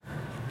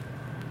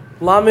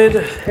Lamed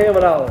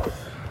Hayamad Aleph.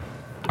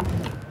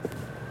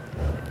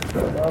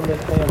 Lamed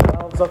Hayamad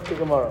Aleph. Zakti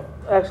Gemara.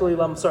 Actually,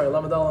 Lamed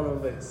Aleph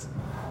on base.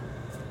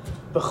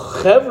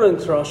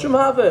 B'chevron Trashim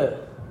Have?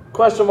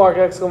 Question mark,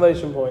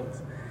 exclamation point.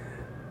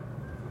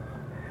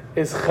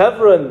 Is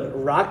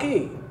Chevron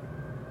rocky?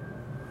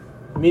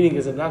 Meaning,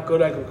 is it not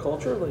good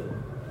agriculturally?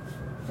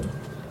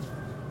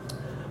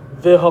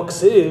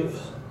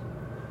 V'hoksiv.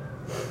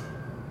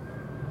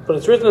 But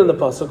it's written in the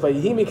pasuk,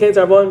 "Vayihi miketz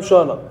 40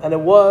 shana," and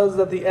it was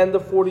at the end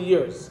of 40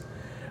 years.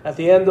 At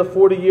the end of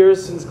 40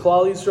 years, since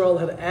Klal Yisrael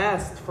had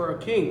asked for a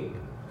king,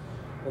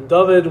 and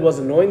David was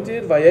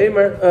anointed.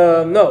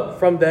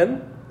 From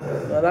then,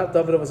 not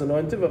David was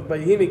anointed, but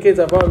Vayihi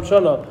miketz 40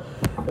 shana.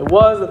 It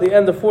was at the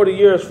end of 40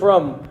 years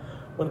from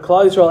when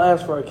Klal Yisrael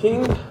asked for a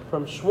king.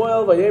 From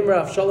Shmuel, Vayemer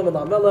Avshalom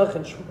el Melech,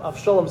 and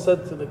Avshalom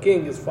said to the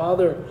king, his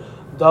father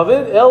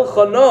David, El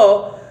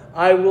Chana,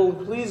 I will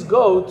please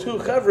go to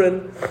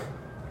Hebron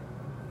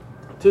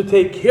to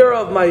take care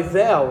of my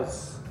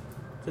vows,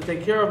 of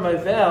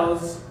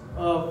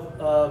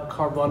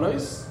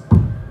karbonos.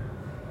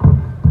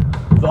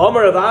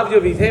 V'omer Rav Avya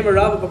v'itemer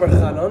Rav Bar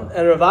Chanan,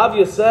 and Rav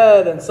Avya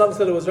said, and some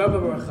said it was Rav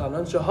Bar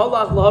Chanan,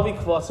 shehalach lahavi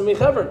kvasim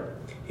miChevron.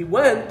 He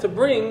went to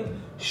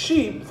bring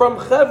sheep from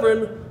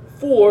Hebron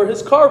for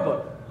his carbon.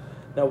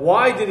 Now,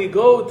 why did he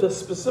go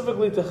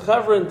specifically to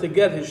Hebron to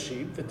get his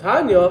sheep?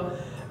 V'tanya,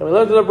 and we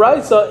learned in the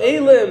Brayso,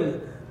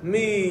 Elim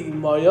mi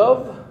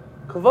Moav,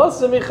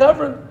 kvasim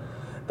miChevron.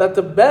 That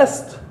the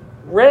best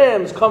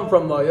rams come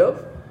from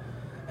Moav,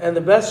 and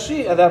the best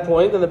sheep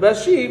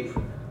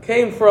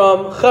came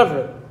from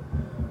Hebron.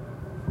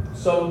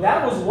 So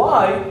that was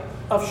why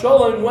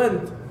Avshalom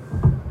went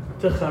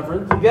to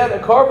Hebron to get a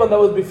carbon that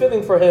was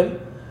befitting for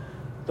him,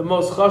 the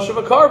most chash of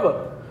a carbon.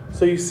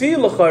 So you see,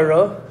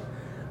 l'chayra,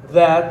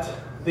 that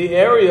the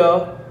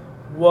area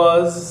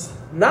was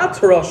not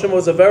Terashim,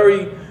 was a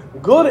very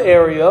good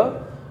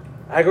area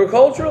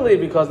agriculturally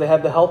because they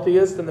had the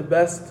healthiest and the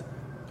best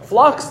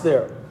flocks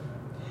there.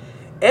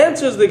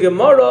 Answers the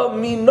Gemara,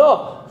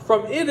 Mina,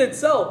 from it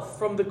itself,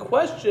 from the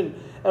question,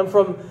 and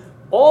from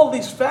all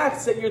these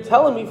facts that you're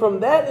telling me, from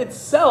that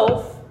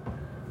itself,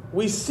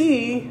 we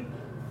see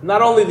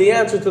not only the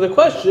answer to the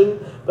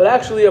question, but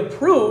actually a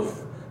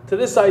proof to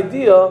this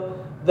idea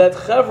that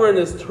Hebron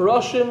is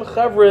Terashim,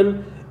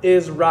 Hebron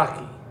is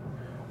rocky.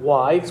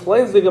 Why?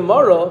 Explains the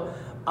Gemara,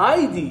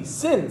 Aidi,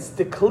 since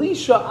the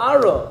Klisha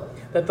Ara,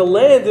 that the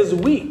land is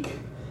weak,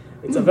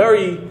 it's a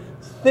very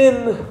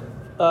thin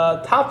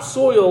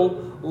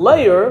topsoil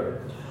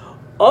layer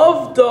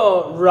of the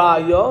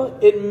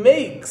raya, it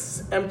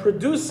makes and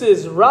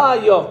produces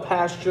raya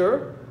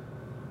pasture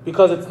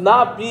because it's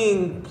not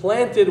being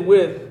planted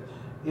with,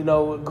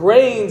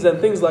 grains and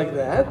things like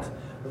that.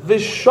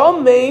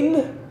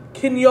 Vishamein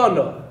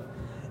kinyana,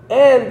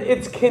 and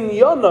its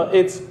kinyana,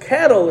 its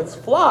cattle, its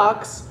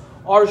flocks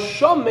are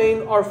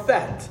shamein, are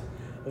fat.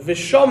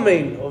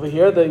 Vishamein over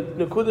here, the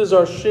nekudas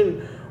are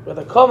shin with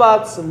a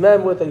kamatz and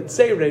mem with a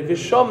tzeire.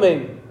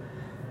 Vishamein.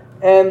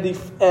 And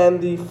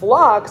the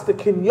flocks, the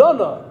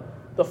kinyana,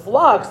 the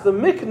flocks, the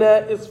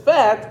mikneh is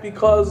fat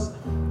because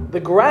the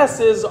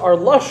grasses are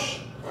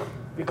lush,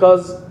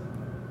 because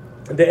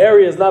the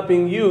area is not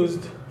being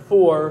used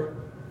for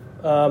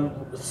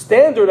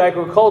standard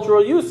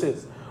agricultural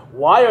uses.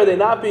 Why are they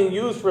not being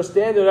used for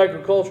standard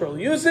agricultural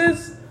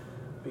uses?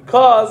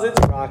 Because it's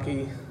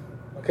rocky.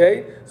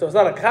 Okay? So it's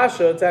not a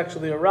kasha, it's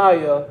actually a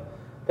raya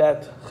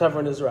that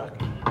Hebron is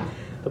rocky.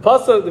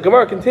 The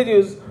Gemara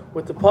continues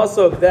with the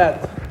pasuk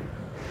that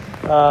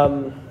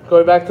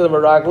going back to the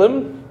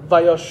Meraglim,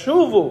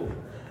 Vayashuvu,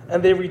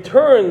 and they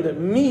returned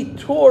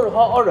mitur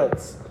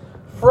haaretz,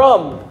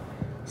 from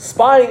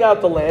spying out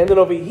the land. And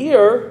over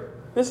here,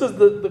 this is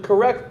the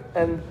correct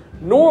and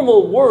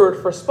normal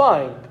word for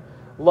spying.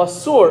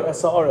 Lasur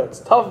es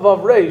haaretz. Tav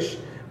vav reish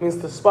means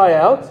to spy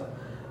out,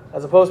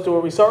 as opposed to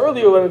what we saw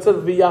earlier when it said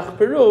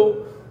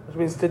v'yachperu, which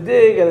means to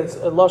dig, and it's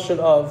a lashon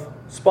of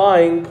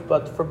spying,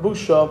 but for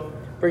busha,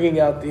 bringing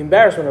out the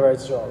embarrassment of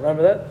Eretz Yisrael.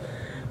 Remember that?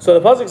 So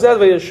the pasuk says,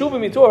 "Vayashuvu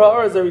mitur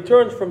haaretz," they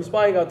returned from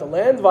spying out the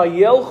land.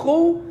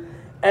 Vayelchu,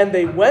 and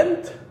they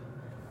went.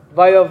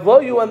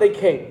 Vayavoyu, and they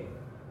came.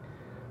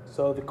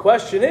 So the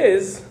question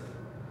is,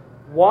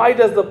 why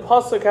does the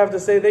pasuk have to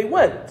say they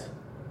went?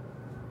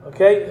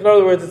 Okay, in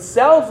other words, it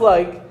sounds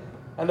like,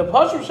 and the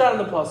pasuk shot in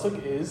the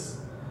pasuk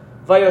is,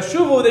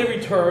 Vayashuvu, they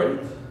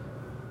returned,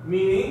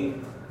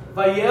 meaning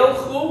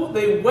Vayelchu,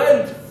 they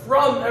went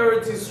from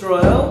Eretz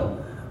Yisrael.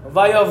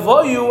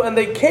 Vayavoyu, and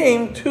they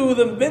came to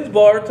the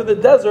midbar, to the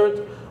desert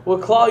where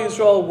Klal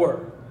Yisrael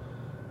were.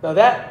 Now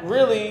that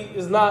really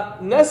is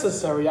not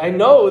necessary. I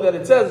know that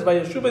it says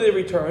Vayashuva, they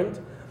returned.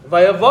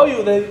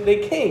 Vayavoyu, they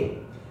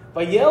came.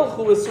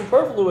 Vayelchu is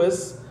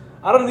superfluous.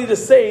 I don't need to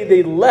say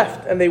they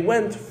left and they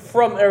went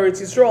from Eretz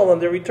Yisrael on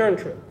their return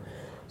trip.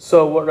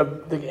 So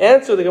what the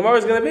answer the Gemara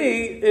is going to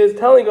be is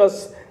telling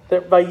us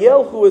that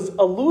Vayelchu is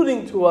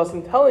alluding to us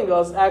and telling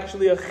us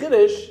actually a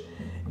chiddush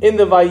in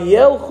the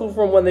Vayelchu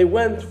from when they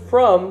went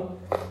from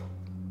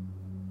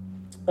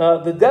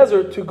the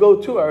desert to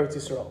go to Eretz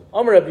Yisrael.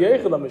 Amar Rabbi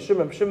Yochanan,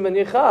 Rabbi Shimon ben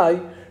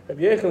Yochai,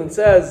 Rabbi Yochanan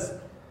says,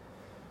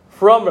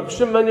 from Rabbi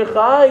Shimon ben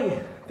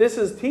Yochai, this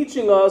is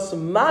teaching us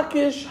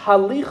Makish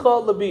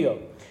Halicha Labiyah.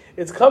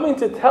 It's coming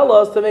to tell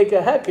us to make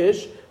a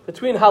hekish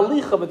between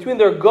Halicha, between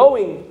their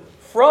going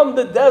from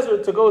the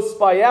desert to go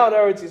spy out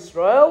Eretz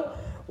Yisrael,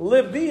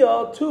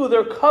 Libiyah, to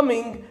their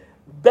coming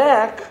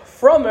back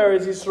from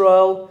Eretz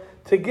Yisrael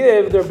to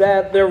give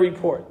their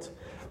report.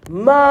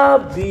 Ma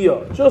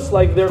biyah, just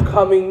like they're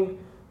coming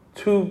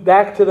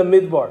back to the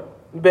Midbar.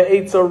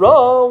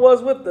 Be'etzara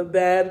was with the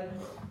bad.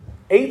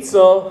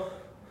 Eitzah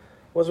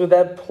was with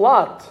that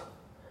plot,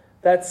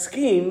 that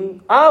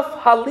scheme. Af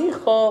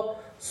halicha,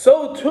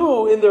 so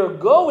too in their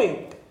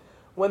going,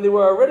 when they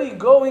were already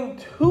going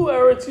to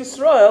Eretz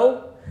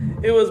Yisrael,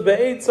 it was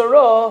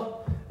be'etzara,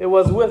 it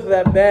was with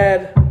that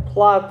bad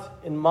plot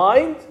in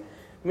mind,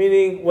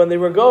 meaning when they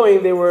were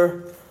going, they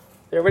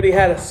already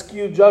had a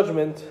skewed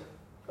judgment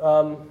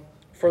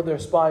for their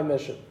spy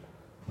mission.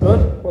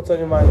 Good? What's on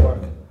your mind, Mark?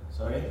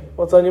 Sorry?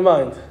 What's on your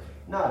mind?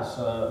 No,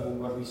 so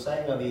what we're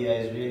saying over here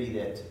is really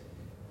that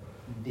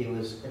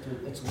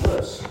it's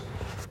worse.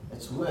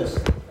 It's worse.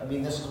 I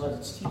mean, this is what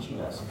it's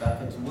teaching us,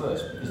 about it's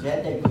worse. Because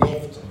had they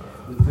left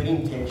with good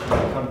intention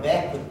and come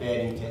back with bad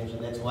intention,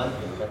 that's one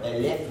thing. But they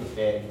left with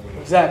bad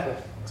intention. Exactly.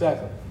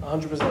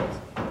 100%.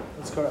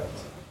 That's correct.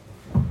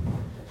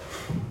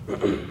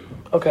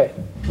 Okay.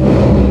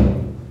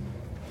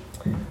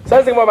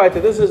 Says the Gemara.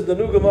 This is the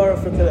new Gemara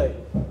for today.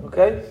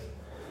 Okay?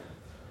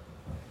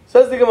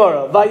 Says the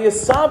Gemara,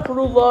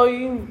 Vayisapru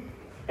Loi,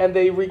 and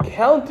they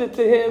recounted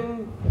to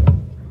him,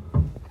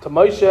 to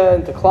Moshe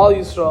and to Klal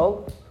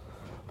Yisrael,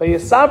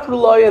 Vayisapru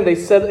Loi, and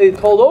they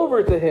told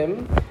over to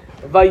him,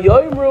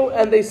 Vayoimru,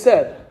 and they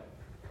said,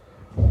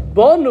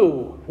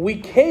 Banu, we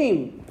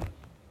came.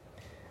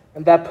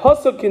 And that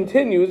pasuk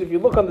continues, if you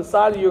look on the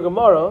side of your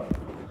Gemara,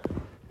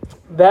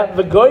 that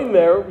the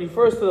Goymer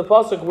refers to the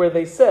pasuk where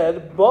they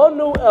said,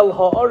 Banu el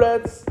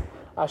haaretz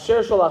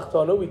asher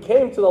shalachtanu, we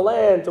came to the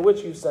land to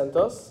which you sent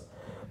us.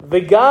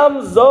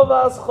 V'gam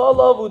zovas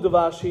chalav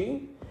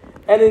udavashi,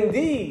 and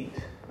indeed,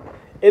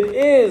 it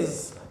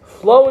is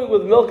flowing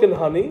with milk and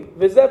honey.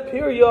 V'zeh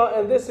pirya,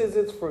 and this is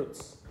its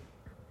fruits.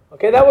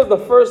 Okay, that was the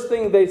first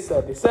thing they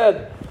said. They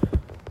said,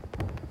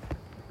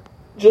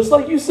 just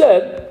like you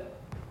said,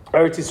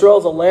 Eretz Yisrael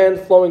is a land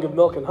flowing of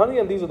milk and honey,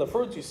 and these are the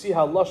fruits. You see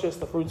how luscious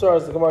the fruits are,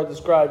 as the Gemara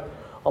described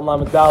on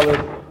Lamed Daled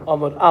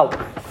Amud Aleph.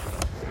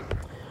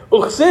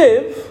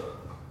 Uchsiv,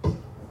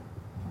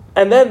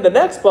 and then the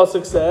next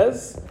pasuk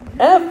says,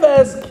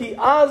 Efes ki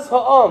az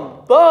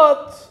ha'am,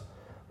 but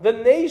the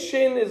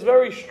nation is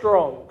very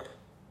strong.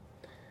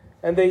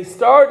 And they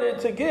started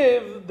to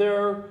give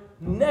their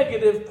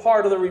negative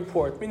part of the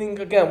report. Meaning,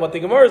 again, what the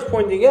Gemara is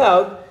pointing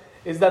out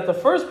is that the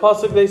first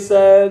pasuk they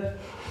said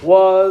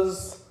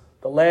was,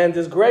 the land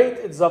is great,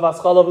 it's zavas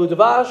chalav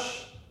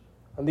udvash,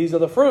 and these are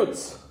the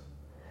fruits.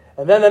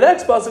 And then the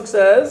next pasuk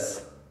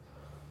says,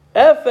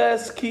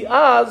 Efes ki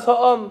az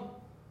ha'am.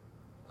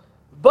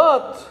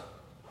 But,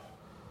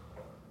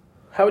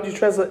 how would you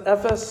translate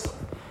Efes?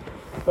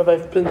 Rabbi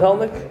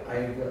Pintelnik?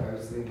 I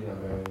was thinking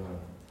of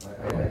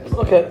it.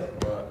 Okay.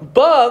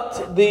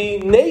 But the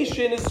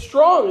nation is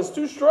strong, it's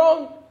too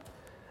strong.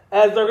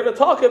 As they're going to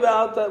talk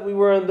about that we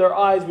were in their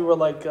eyes, we were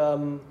like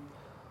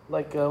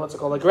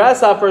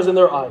grasshoppers in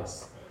their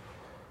eyes.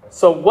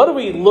 So what do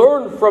we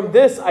learn from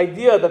this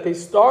idea that they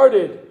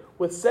started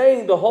with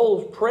saying the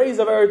whole praise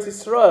of Eretz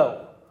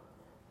Yisrael,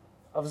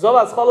 of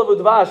Zovas Chalav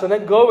Udvash, and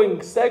then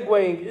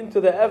segueing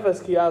into the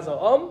Efes Ki Az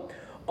Ha'am?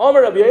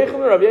 Amar Rabbi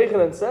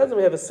Yochanan says, and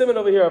we have a simon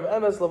over here of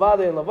Emes,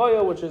 Levade, and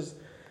Lavoya, which is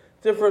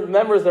different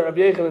members that Rabbi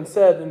Yochanan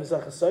said in the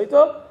Masechah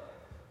Saita.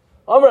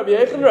 Amar Rabbi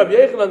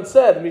Yochanan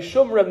said,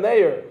 Mishum Reb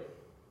Meir,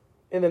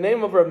 in the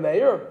name of Reb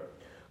Meir,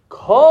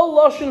 Kol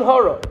Lashon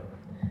Hara,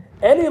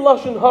 any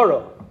Lashon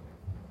Hara,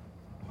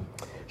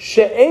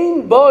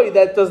 She'ein boy,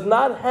 that does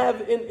not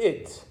have in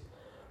it,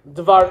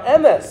 Dvar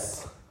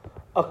Emes,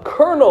 a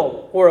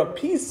kernel or a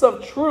piece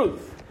of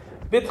truth,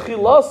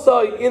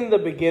 Bitchilasai, in the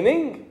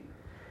beginning,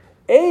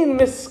 Ein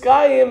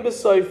Miskayim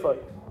B'Soifai.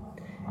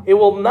 It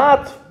will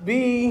not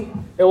be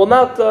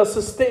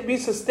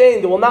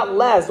sustained, it will not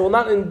last, it will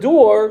not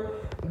endure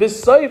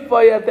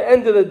B'Soifai at the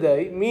end of the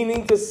day,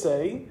 meaning to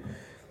say,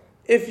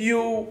 if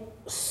you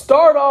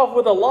start off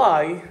with a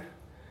lie,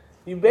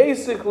 you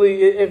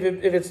basically, if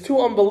it's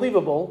too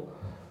unbelievable,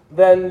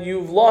 then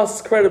you've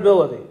lost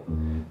credibility.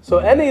 So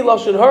any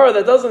Lashon Hara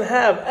that doesn't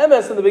have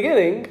emes in the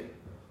beginning,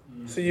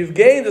 so you've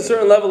gained a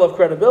certain level of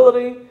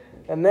credibility,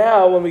 and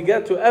now when we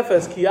get to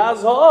Efes Ki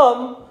Az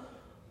Ha'am,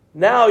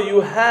 now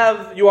you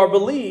are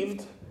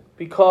believed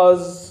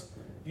because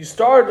you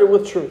started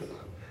with truth.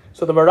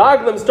 So the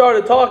Meraglim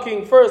started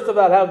talking first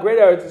about how great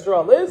Eretz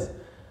Yisrael is,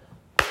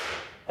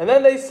 and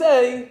then they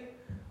say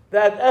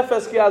that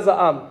Efes Ki Az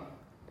Ha'am.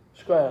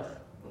 Shkoyach.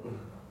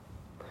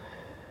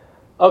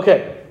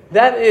 Okay,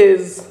 that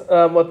is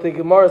what the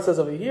Gemara says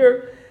over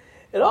here.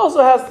 It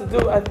also has to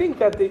do, I think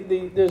that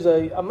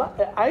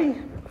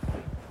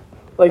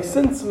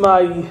since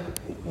my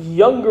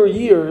younger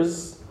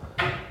years,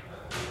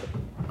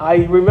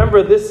 I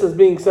remember this as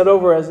being said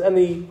over as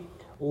any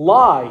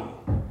lie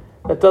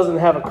that doesn't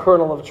have a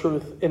kernel of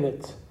truth in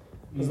it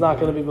is not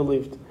going to be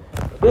believed.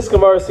 This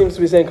Gemara seems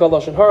to be saying Kol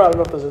Lashon Hara. I don't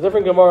know if there's a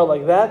different Gemara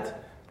like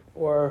that,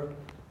 or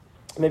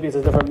maybe it's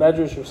a different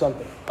medrash or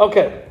something.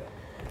 Okay,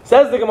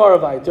 says the Gemara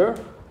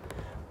Vayter.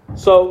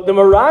 So the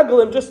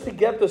Meraglim, just to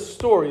get the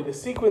story, the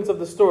sequence of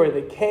the story,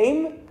 they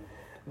came,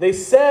 they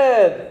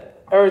said,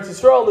 Eretz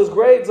Yisrael is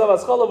great,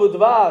 Zavas Chalav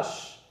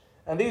Udvash,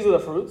 and these are the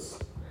fruits.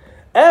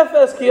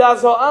 Efes ki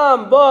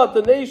Am, but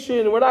the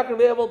nation, we're not going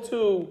to be able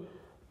to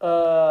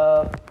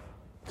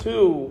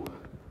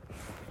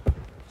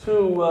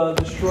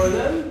destroy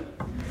them.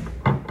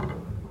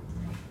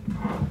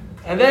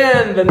 And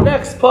then the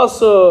next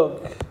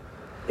pasuk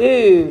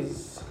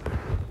is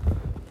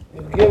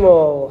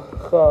Gimel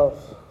Chav.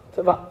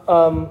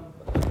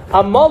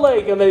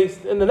 Amalek, and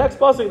in the next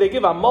pasuk they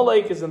give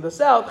Amalek is in the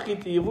south,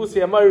 Chiti,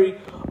 Yevusi, Amari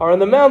are in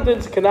the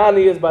mountains,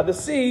 Kanani is by the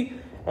sea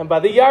and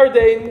by the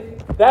Yarden.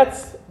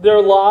 That's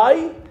their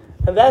lie,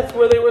 and that's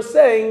where they were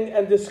saying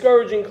and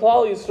discouraging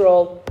Klal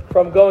Yisrael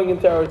from going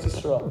into Eretz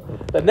Yisrael.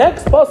 The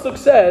next pasuk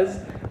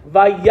says,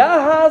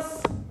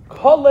 Vayahas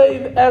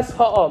Kolev es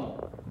ha'am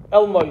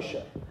el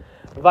Moshe.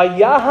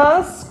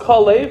 Vayahas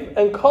Kolev,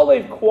 and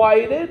Kolev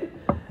quieted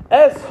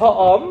es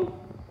ha'am,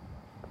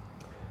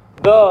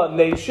 the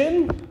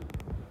nation,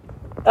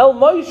 El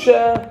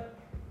Moshe,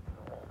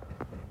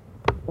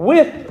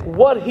 with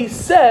what he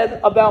said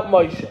about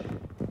Moshe.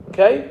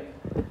 Okay?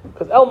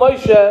 Because El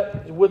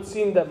Moshe, it would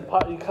seem that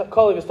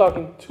Kalev is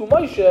talking to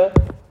Moshe,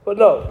 but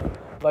no.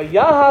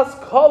 Vayahas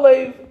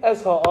Kalev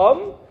es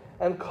ha'am,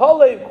 and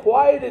Kalev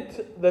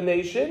quieted the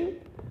nation,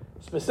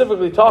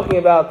 specifically talking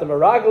about the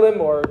Meraglim,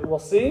 or we'll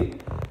see,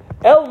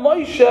 El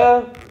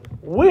Moshe,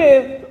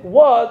 with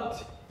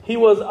what he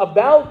was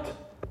about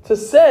to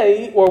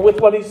say, or with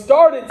what he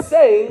started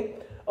saying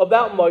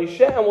about Moshe,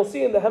 and we'll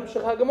see in the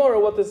Hemshech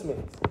HaGemara what this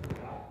means.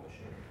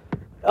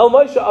 El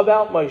Moshe,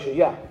 about Moshe,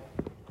 yeah.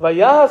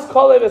 Vayahas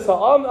Kalev es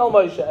ha'am El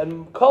Moshe,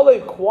 and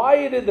Kalev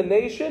quieted the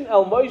nation,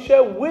 El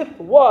Moshe, with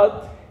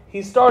what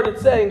he started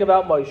saying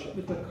about Moshe.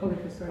 With what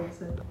Kalev was starting to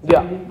say.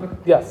 Yeah,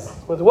 yes,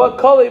 with what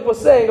Kalev was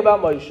saying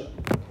about Moshe.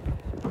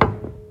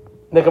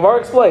 The Gemara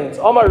explains,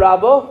 Omar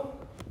Rabbah,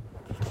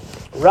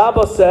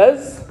 Rabbah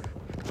says,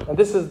 and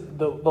this is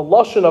the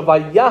lashon of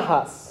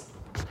Vayahas,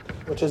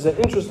 which is an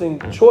interesting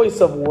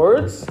choice of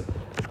words,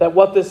 that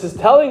what this is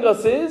telling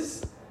us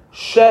is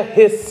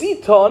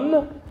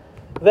Shehisiton,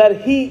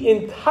 that he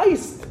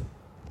enticed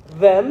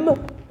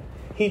them,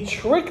 he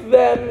tricked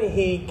them,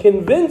 he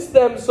convinced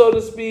them, so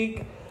to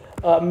speak.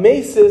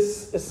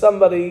 Mesis is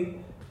somebody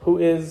who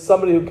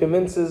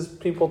convinces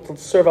people to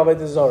serve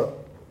Avodah Zarah.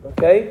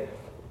 Okay?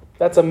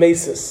 That's a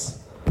mesis.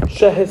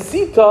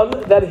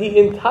 Shehisiton, that he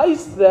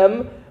enticed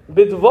them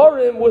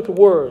bidvarim, with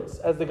words,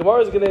 as the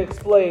Gemara is going to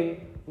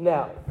explain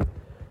now.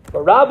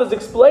 But Rab is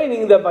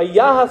explaining that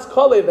Vayahas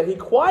Kalev, that he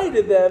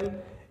quieted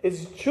them,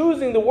 is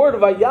choosing the word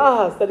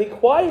Vayahas, that he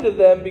quieted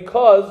them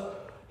because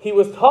he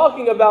was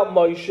talking about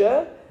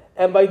Moshe,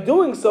 and by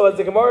doing so, as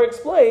the Gemara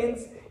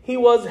explains, he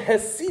was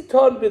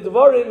hesiton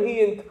bidvarim,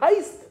 he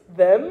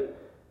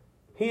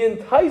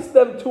enticed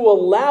them to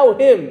allow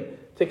him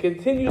to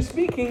continue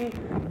speaking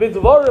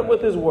bidvarim,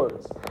 with his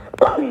words.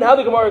 Now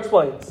the Gemara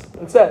explains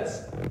and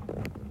says,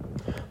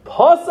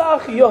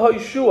 Pasach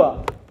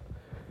Yehoshua.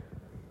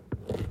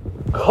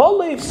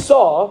 Kalev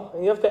saw,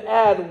 and you have to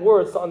add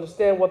words to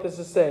understand what this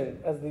is saying.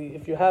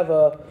 If you have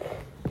the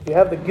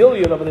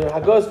Gilyon over there,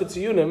 Hagos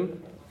V'tziyunim,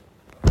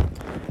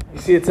 you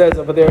see it says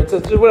over there, it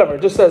says whatever,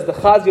 it just says the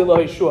Chaz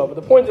Yehoshua. But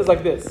the point is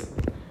like this: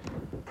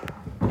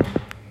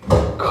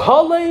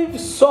 Kalev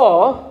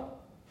saw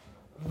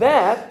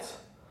that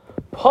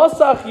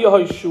Pasach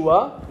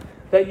Yehoshua,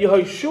 that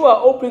Yehoshua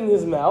opened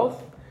his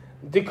mouth,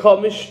 Dika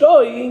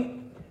Mishtoi,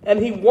 and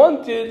he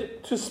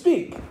wanted to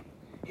speak.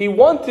 He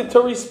wanted to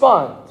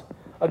respond.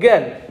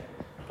 Again,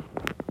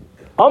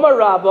 Amar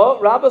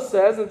Rabbah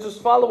says, and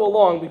just follow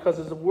along because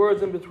there's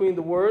words in between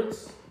the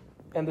words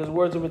and there's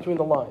words in between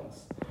the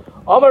lines.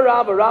 Amar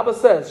Rabbah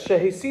says,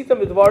 Shehisitam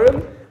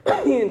bidvarim,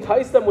 he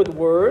enticed them with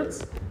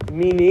words,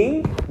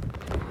 meaning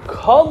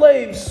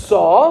Kalev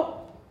saw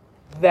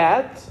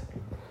that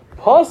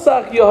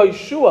Pasach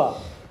Yehoshua,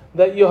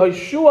 that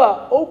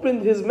Yehoshua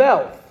opened his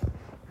mouth,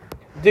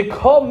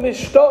 Dikol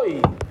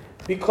Mishtoi,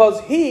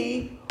 because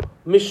he,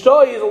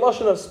 Mishtoi is a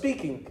lashon of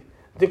speaking,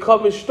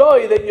 Dikol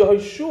Mishtoi, that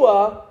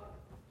Yehoshua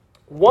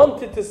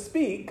wanted to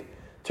speak,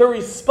 to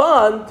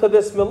respond to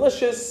this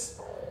malicious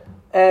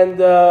and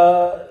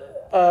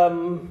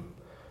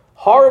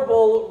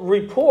horrible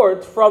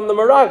report from the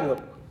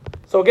Meraglim.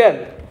 So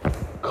again,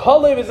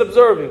 Kalev is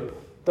observing.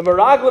 The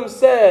Meraglim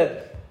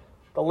said,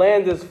 the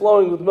land is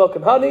flowing with milk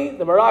and honey.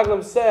 The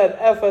Meraglim said,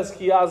 Efes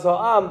ki az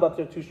ha'am, but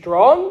they're too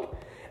strong.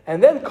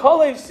 And then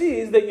Kalev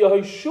sees that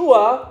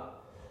Yehoshua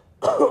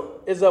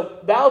is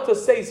about to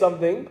say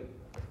something.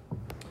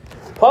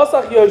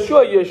 Pasach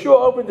Yehoshua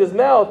opened his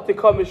mouth to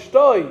come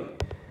mishtoi,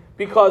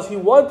 because he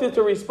wanted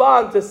to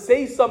respond, to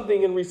say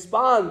something in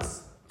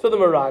response to the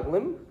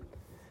Meraglim.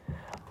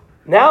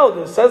 Now,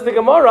 this says the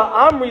Gemara,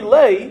 Amri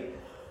lei,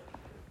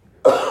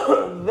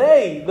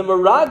 they, the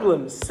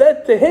Meraglim,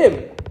 said to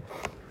him,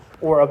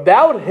 or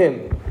about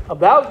him,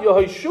 about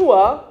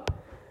Yehoshua,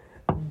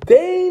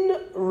 Dain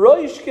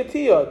Roish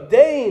Ketia,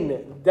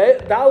 Dain,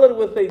 Dalet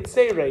with a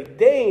Tzere,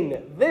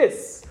 Dain,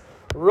 this,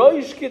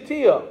 Roish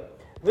Ketia,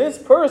 this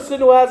person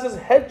who has his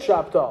head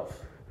chopped off.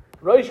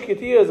 Roish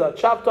Ketia is a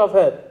chopped off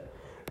head.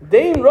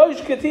 Dain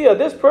Roish Ketia,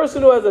 this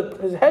person who has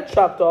his head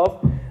chopped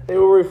off, they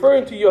were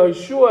referring to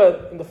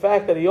Yehoshua and the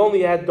fact that he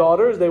only had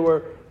daughters. They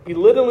were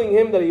belittling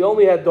him that he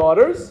only had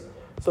daughters.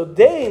 So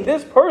Dain,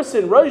 this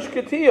person, Roish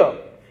Ketia,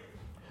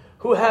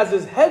 who has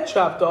his head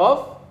chopped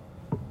off,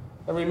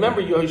 and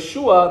remember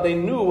Yehoshua, they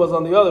knew was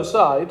on the other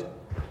side,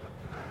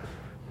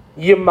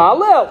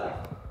 Yimalel,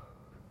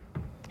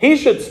 he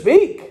should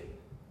speak.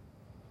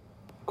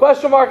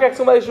 Question mark,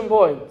 exclamation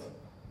point.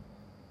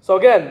 So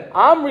again,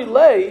 Amri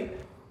lei,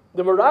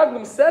 the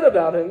Meraglim said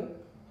about him,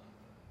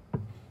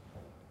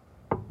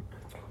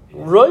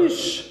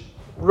 Roish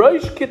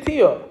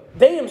Ketia,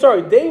 Dain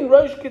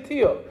Roish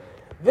Ketia,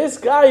 this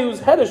guy whose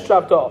head is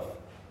chopped off.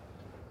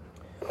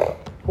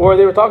 Or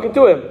they were talking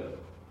to him.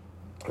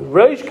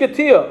 Roish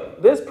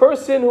Ketia, this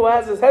person who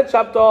has his head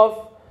chopped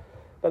off,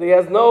 that he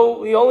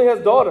only has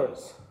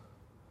daughters.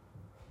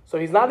 So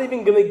he's not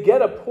even going to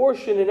get a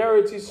portion in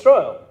Eretz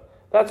Yisrael.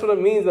 That's what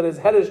it means that his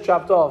head is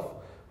chopped off,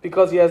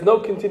 because he has no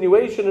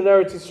continuation in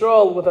Eretz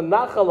Yisrael with a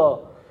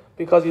nachala,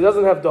 because he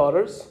doesn't have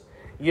daughters.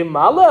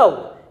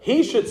 Yimalel,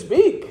 he should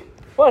speak.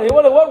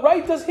 What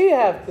right does he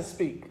have to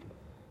speak?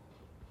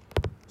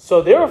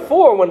 So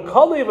therefore, when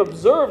Kalev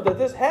observed that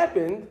this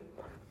happened,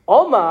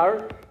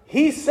 Omar,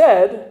 he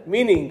said,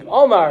 meaning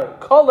Omar,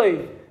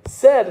 Kalev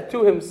said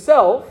to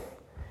himself,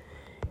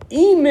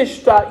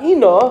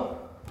 Imishta'ina,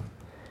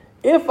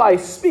 if I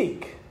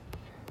speak,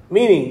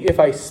 meaning if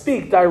I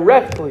speak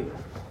directly,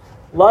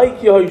 like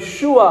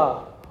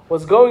Yehoshua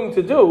was going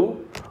to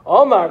do,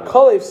 Omar,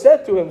 Kalev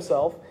said to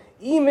himself,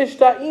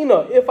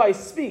 Imishta'ina, if I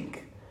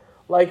speak,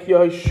 like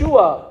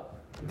Yehoshua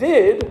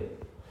did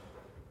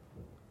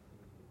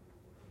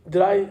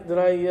I,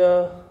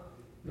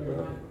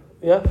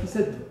 yeah? He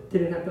said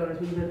didn't have daughters,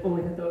 but he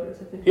only had daughters,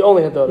 I think. He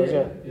only had daughters,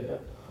 yeah.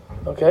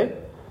 Okay.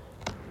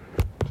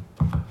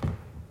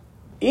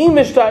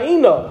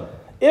 Imishta'ina,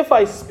 if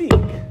I speak,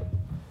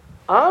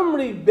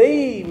 Amri,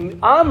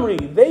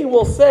 they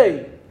will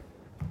say,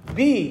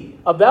 be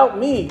about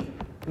me,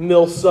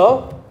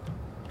 Milsa,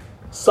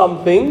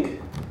 something,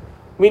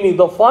 meaning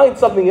they'll find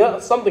something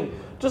else, something,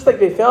 just like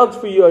they found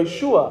for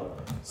Yehoshua,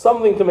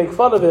 something to make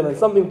fun of him and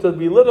something to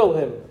belittle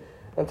him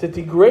and to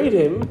degrade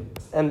him,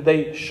 and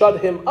they shut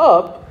him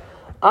up.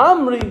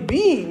 Amri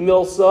bi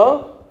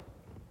Milsa,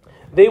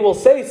 they will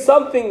say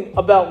something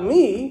about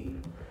me,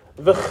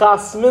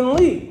 v'chasmin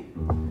li,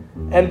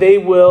 and they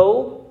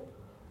will,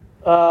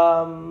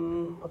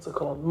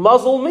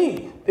 muzzle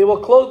me. They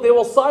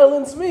will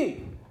silence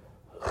me.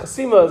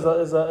 Chasima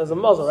is a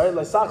muzzle, right?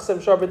 Like sachsem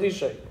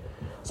sharbadishay.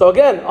 So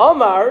again,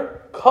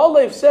 Amar,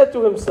 Kalev said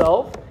to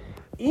himself,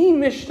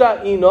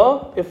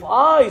 if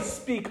I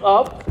speak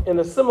up in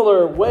a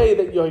similar way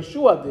that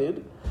Yehoshua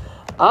did,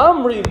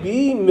 Amri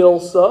bi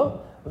Milsa,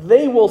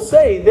 they will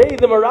say,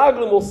 the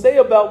Meraglim will say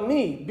about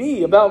me,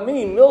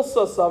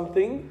 Milsa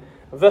something,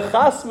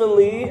 v'chasmin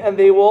li, and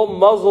they will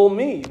muzzle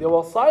me, they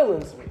will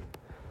silence me.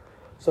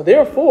 So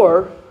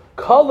therefore,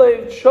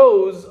 Kalev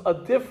chose a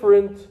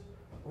different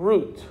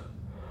route.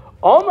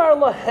 Amar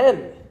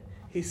lahen,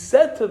 he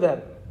said to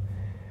them,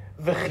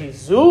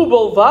 v'chizu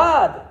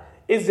bolvad,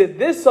 is it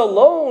this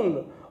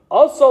alone,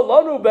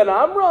 asalanu ben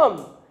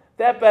Amram,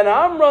 that ben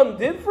Amram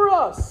did for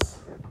us?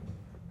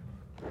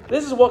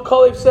 This is what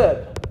Kalev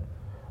said.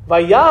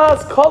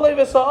 Vayaz Kalev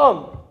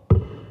esa'am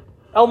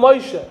el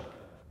Moshe,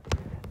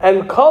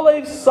 and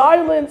Kalev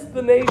silenced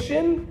the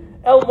nation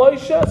el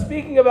Moshe,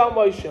 speaking about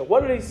Moshe.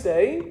 What did he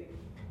say?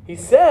 He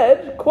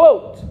said,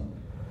 quote,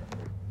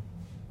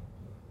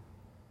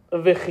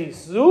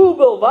 V'chizu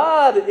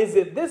belvad, is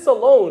it this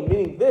alone,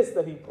 meaning this,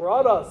 that he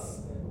brought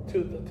us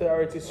to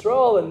Eretz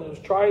Yisrael and was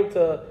trying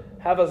to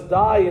have us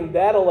die in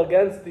battle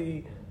against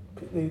the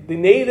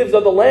natives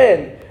of the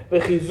land.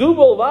 V'chizu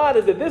belvad,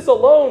 is it this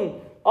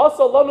alone,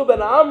 asalanu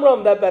ben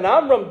Amram, that ben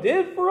Amram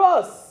did for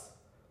us?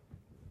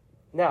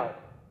 Now,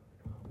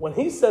 when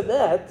he said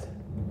that,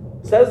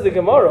 says the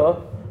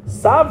Gemara,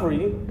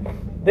 Savri,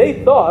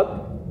 they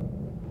thought,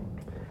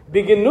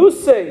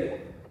 Biginusei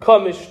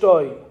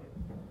Kamishtoi,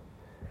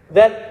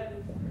 that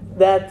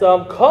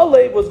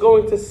Kalev was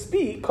going to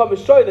speak,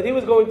 Kamishtoi, that he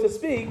was going to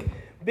speak,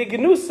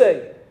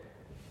 Biginusei,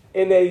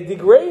 in a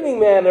degrading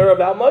manner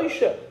about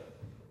Moshe,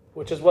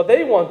 which is what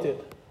they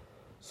wanted.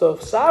 So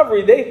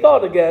Savri, they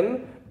thought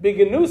again,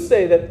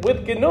 Biginusei, that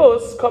with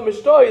Ginus,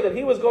 Kamishtoi, that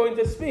he was going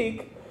to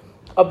speak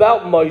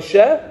about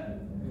Moshe,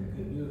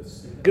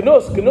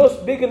 Gnus,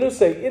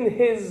 Biginusei, in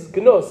his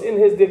Gnus, in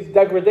his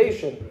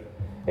degradation,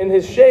 in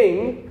his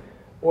shame,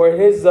 or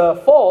his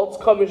faults,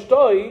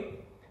 Kamishtoi,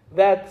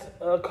 that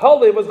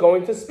Kalev was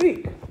going to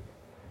speak.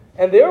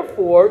 And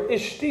therefore,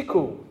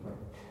 Ishtiku,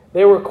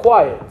 they were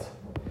quiet.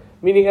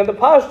 Meaning, and the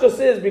Pashtus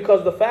is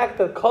because the fact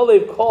that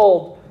Kalev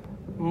called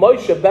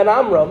Moshe Ben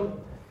Amram,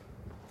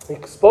 he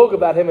spoke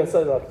about him and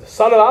said, like, the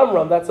son of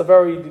Amram, that's a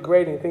very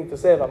degrading thing to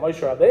say about Moshe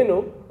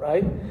Rabbeinu,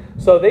 right?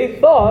 So they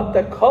thought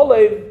that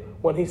Kalev,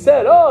 when he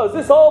said, oh, is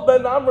this all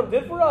Ben Amram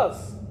did for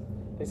us?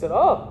 They said,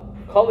 oh,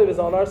 Kalev is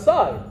on our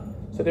side.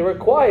 So they were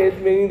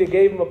quiet, meaning they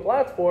gave him a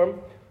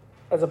platform,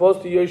 as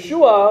opposed to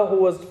Yeshua, who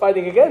was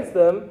fighting against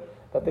them,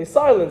 that they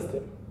silenced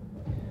him.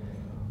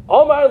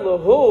 Omar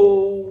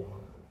Lahu,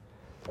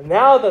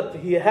 now that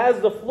he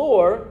has the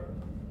floor,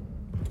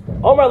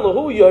 Omar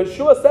Lahu,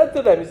 Yeshua said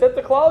to them, he said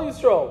to Klal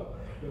Yisrael,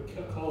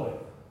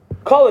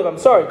 Kalev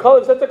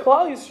said to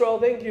Klal Yisrael,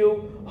 thank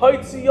you,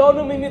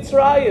 Haitziyonu mi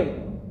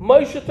Mitzrayim,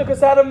 Moshe took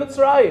us out of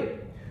Mitzrayim,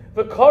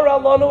 V'kara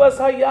lanu es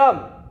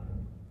hayam,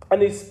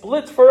 and he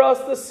split for us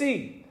the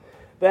sea,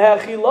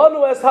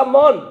 V'hechilanu es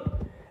hamon,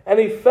 and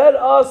he fed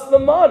us the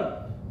man.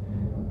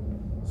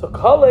 So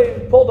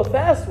Kalev pulled a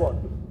fast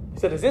one. He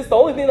said, is this the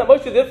only thing that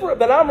Moshe did for,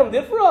 that Amram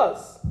did for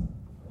us?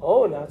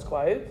 Oh, now it's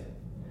quiet.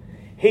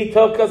 He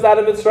took us out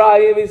of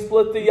Mitzrayim, he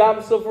split the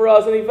Yamsuf for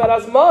us, and he fed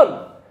us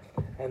man.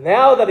 And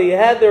now that he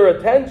had their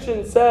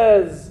attention,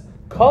 says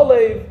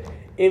Kalev,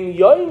 Im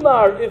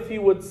Yoimar, if he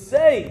would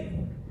say,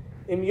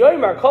 Im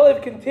Yoimar,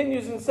 Kalev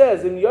continues and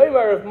says, Im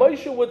Yoimar, if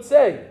Moshe would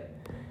say,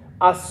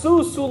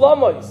 Asu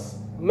Sulamois,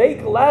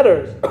 make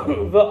ladders,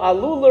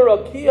 V'alu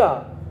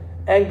l'rakia,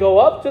 and go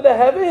up to the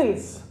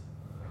heavens.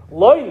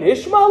 Loi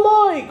nishma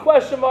loi,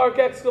 question mark,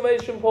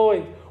 exclamation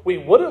point. We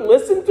wouldn't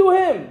listen to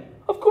him.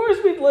 Of course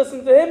we'd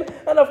listen to him,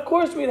 and of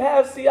course we'd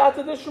have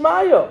siyata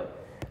d'shmaya.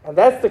 And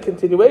that's the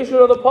continuation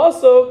of the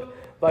pasuk.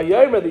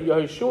 Vayomer, the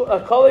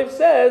Yeshua Kalev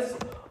says,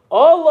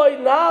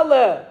 Oloi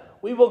nale,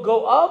 we will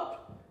go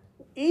up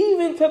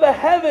even to the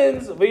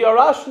heavens,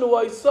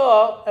 v'yarashnu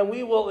Isa, and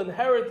we will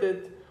inherit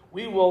it,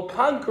 we will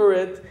conquer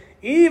it,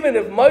 even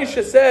if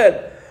Moshe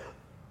said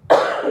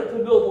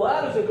to build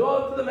ladders and go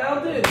up to the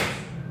mountains.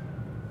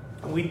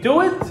 We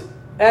do it,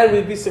 and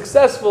we'd be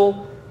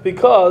successful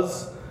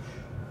because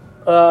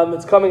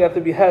it's coming at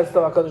the behest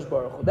of HaKadosh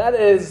Baruch Hu. That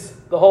is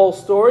the whole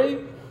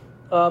story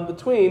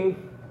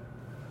between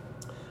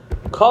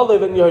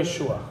Kalev and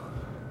Yeshua.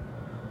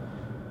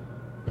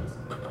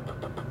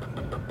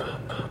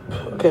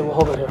 Okay, we'll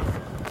hold it here.